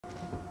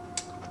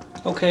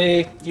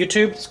Okay,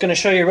 YouTube, it's going to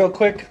show you real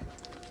quick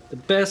the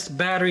best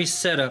battery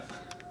setup.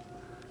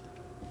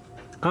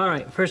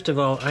 Alright, first of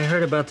all, I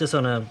heard about this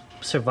on a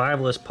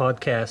survivalist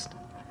podcast.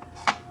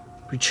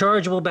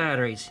 Rechargeable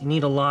batteries. You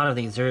need a lot of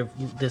these.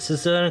 This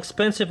is an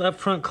expensive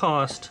upfront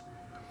cost,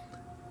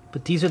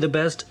 but these are the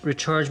best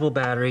rechargeable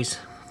batteries.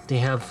 They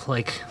have,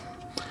 like,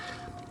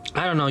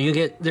 I don't know,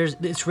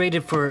 it's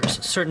rated for a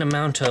certain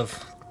amount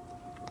of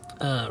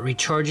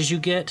recharges you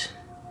get.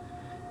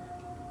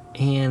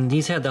 And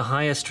these had the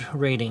highest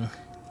rating.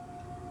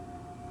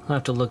 I'll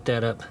have to look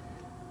that up.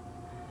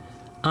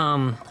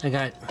 I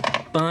got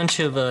a bunch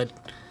of AA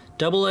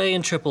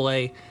and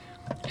AAA,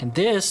 and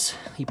this,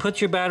 you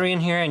put your battery in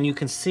here, and you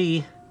can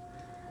see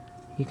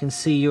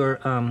your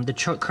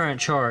current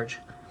charge.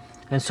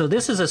 And so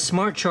this is a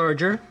smart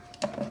charger.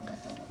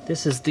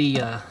 This is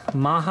the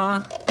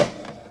Maha.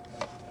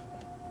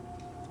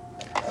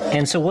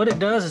 And so what it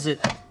does is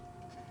it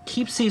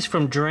keeps these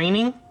from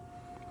draining.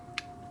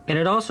 And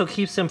it also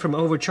keeps them from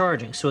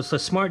overcharging. So it's a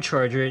smart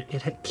charger.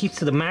 It keeps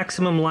to the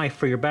maximum life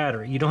for your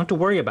battery. You don't have to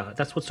worry about it.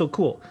 That's what's so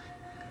cool.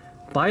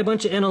 Buy a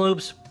bunch of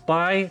Eneloops.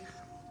 Buy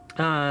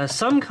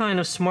some kind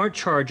of smart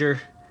charger.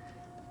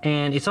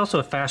 And it's also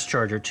a fast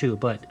charger too.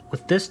 But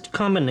with this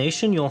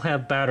combination, you'll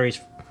have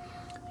batteries,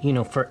 you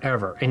know,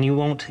 forever. And you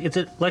won't,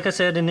 like I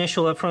said,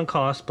 initial upfront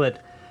cost. But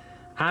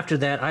after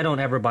that, I don't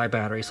ever buy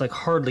batteries. Like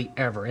hardly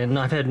ever. And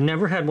I've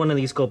never had one of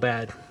these go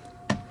bad.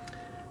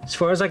 As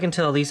far as I can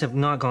tell, these have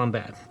not gone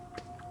bad.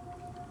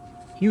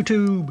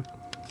 YouTube.